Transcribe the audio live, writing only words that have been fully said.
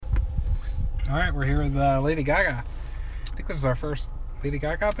All right, we're here with Lady Gaga. I think this is our first Lady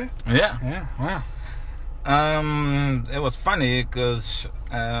Gaga bit. Yeah. Yeah. Wow. It was funny because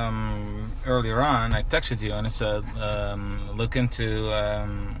earlier on I texted you and I said, look into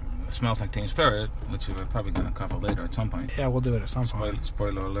Smells Like Teen Spirit, which we're probably going to cover later at some point. Yeah, we'll do it at some point.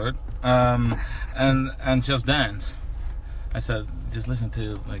 Spoiler alert. And Just Dance. I said, just listen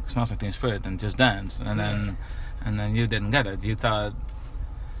to like Smells Like Teen Spirit and Just Dance, and then you didn't get it. You thought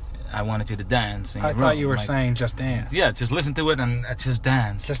I wanted you to dance. I thought you were saying Just Dance. Yeah, just listen to it and just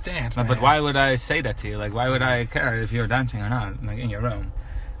dance. Just dance, But why would I say that to you? Like, why would I care if you're dancing or not, like in your room?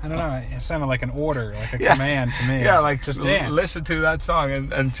 I don't know. It sounded like an order, like a command to me. Yeah, like just dance. Listen to that song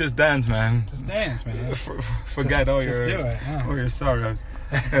and just dance, man. Just dance, man. Forget all just do it, yeah. all your sorrows.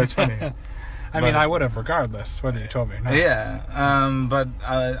 Yeah, it's funny. I mean, I would have regardless, whether you told me or not. Yeah, but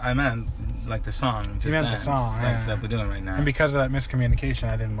I meant like the song. Just you meant dance, the song, like that we're doing right now. And because of that miscommunication,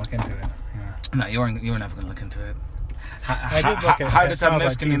 I didn't look into it. Yeah. No, you were never going to look into it. I did look at it. How does that Like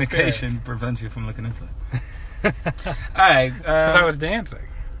miscommunication prevent you from looking into it? All right. Because I was dancing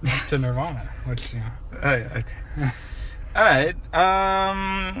to Nirvana, which, you know. Oh, yeah, okay. All right.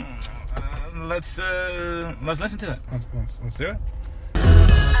 Let's listen to it. Let's do it.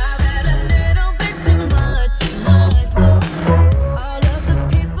 I've had a little bit too much. All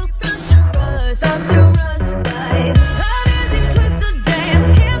of the people start to rush by. How does it twist the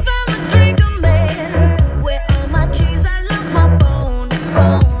dance? Can't find a drink of man. Where are my keys? I lost my phone. Go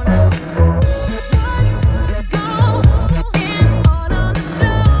in all on the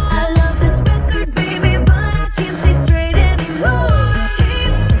floor. I love this record, baby, but I can't see straight anymore.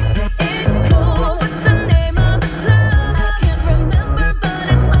 Keep it cool. What's the name of this club? I can't remember, but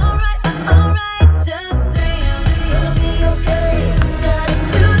it's alright. Just dance, you'll be okay. Gotta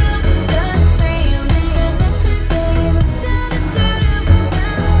do it, just dance.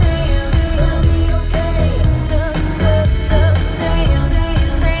 You'll be okay.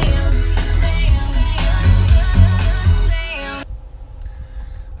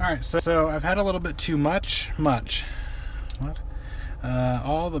 All right, so I've had a little bit too much. What?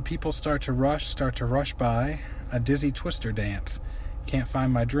 All the people start to rush by. A dizzy twister dance. Can't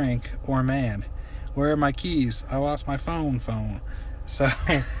find my drink or man. Where are my keys? I lost my phone. So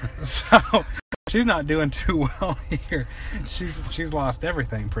she's not doing too well here. She's lost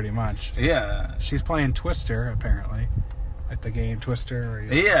everything pretty much. Yeah. She's playing Twister apparently, like the game Twister.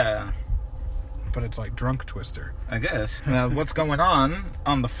 Yeah. But it's like drunk Twister. I guess. Now, what's going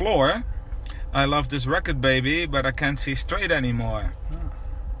on the floor? I love this record, baby, but I can't see straight anymore.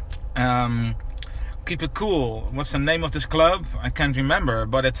 Keep it cool. What's the name of this club? I can't remember,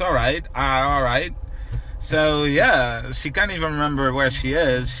 but it's alright. Alright. So, yeah, she can't even remember where she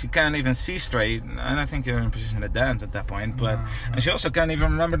is. She can't even see straight. I don't think you're in a position to dance at that point. But and she also can't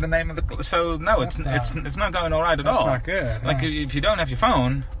even remember the name of the club. So, no, it's not going alright at all. That's not good. Like, if you don't have your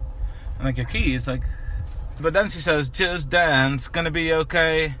phone, like your keys, like... But then she says, just dance, gonna be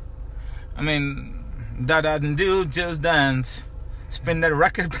okay. I mean, da-da-do, just dance. Spin that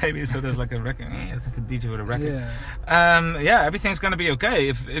record, baby. So there's like a record. It's like a DJ with a record. Yeah. Everything's gonna be okay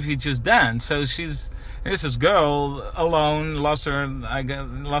if you just dance. So here's this girl alone, lost her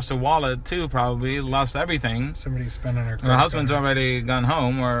wallet too, probably lost everything. Somebody's spending her. Her husband's already gone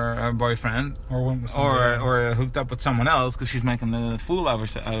home, or her boyfriend, or went with somebody else. or hooked up with someone else because she's making a fool out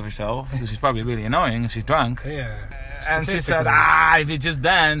of herself. Because she's probably really annoying and she's drunk. Yeah. And she said, if you just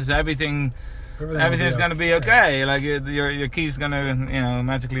dance, everything's gonna be okay. Yeah. Like your key's gonna,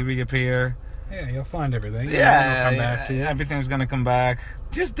 magically reappear. Yeah, you'll find everything. Yeah, it'll come back to you. Everything's gonna come back.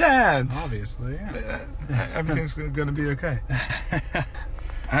 Just dance. Obviously, yeah. Everything's gonna be okay.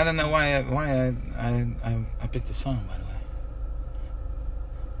 I don't know why I picked the song, by the way.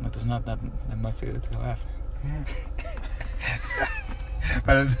 But there's not that much to go after. Yeah.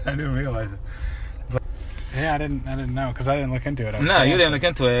 But I didn't realize it. Yeah, I didn't know because I didn't look into it. No, you didn't look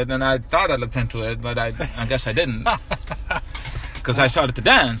into it, and I thought I looked into it, but I guess I didn't. Because I started to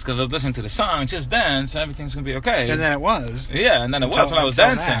dance, because I was listening to the song, just dance, everything's going to be okay. And then it was. Yeah, and then it was when I was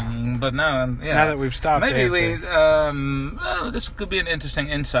dancing. But now, now that we've stopped dancing. Maybe this could be an interesting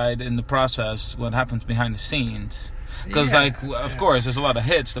insight in the process, what happens behind the scenes. Because, of course, there's a lot of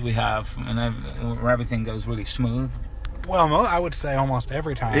hits that we have, and where everything goes really smooth. Well, I would say almost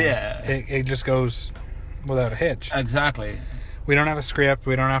every time. Yeah. It just goes without a hitch. Exactly. We don't have a script.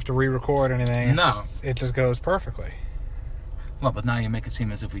 We don't have to re-record anything. It just goes perfectly. Well, but now you make it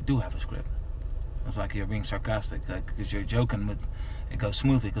seem as if we do have a script. It's like you're being sarcastic, because you're joking with it goes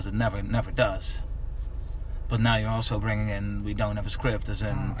smoothly, because it never does. But now you're also bringing in we don't have a script, as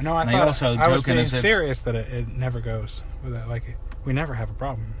in. No, I thought you're also I was joking being as if, serious that it never goes with it. Like we never have a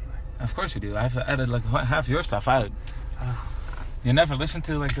problem. Of course you do. I have to edit like half your stuff out. Oh. You never listen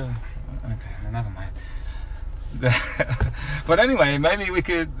to like the. Okay, never mind. But anyway, maybe we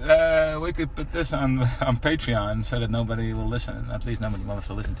could put this on Patreon so that nobody will listen. At least nobody will have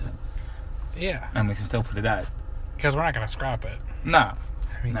to listen to it, Yeah, and we can still put it out. because we're not going to scrap it. No, I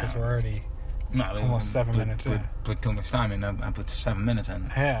mean, because No. we're already... no, Almost 7 minutes in. Put too much time in. I put 7 minutes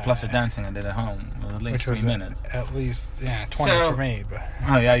in. Yeah. Plus the dancing I did at home was at least Which 3 was minutes. at least 20 So- for me, but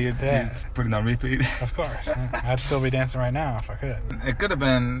Oh yeah, you Yeah. put it on repeat. of course. I'd still be dancing right now if I could. It could have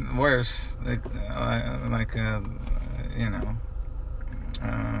been worse, you know.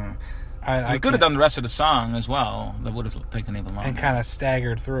 I We could have done the rest of the song as well. That would have taken even longer. and kind of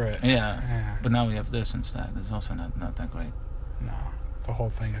staggered through it. Yeah. Yeah. But now we have this instead. It's also not that great. No, the whole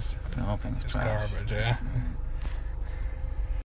thing is The whole thing is trash. garbage. Yeah.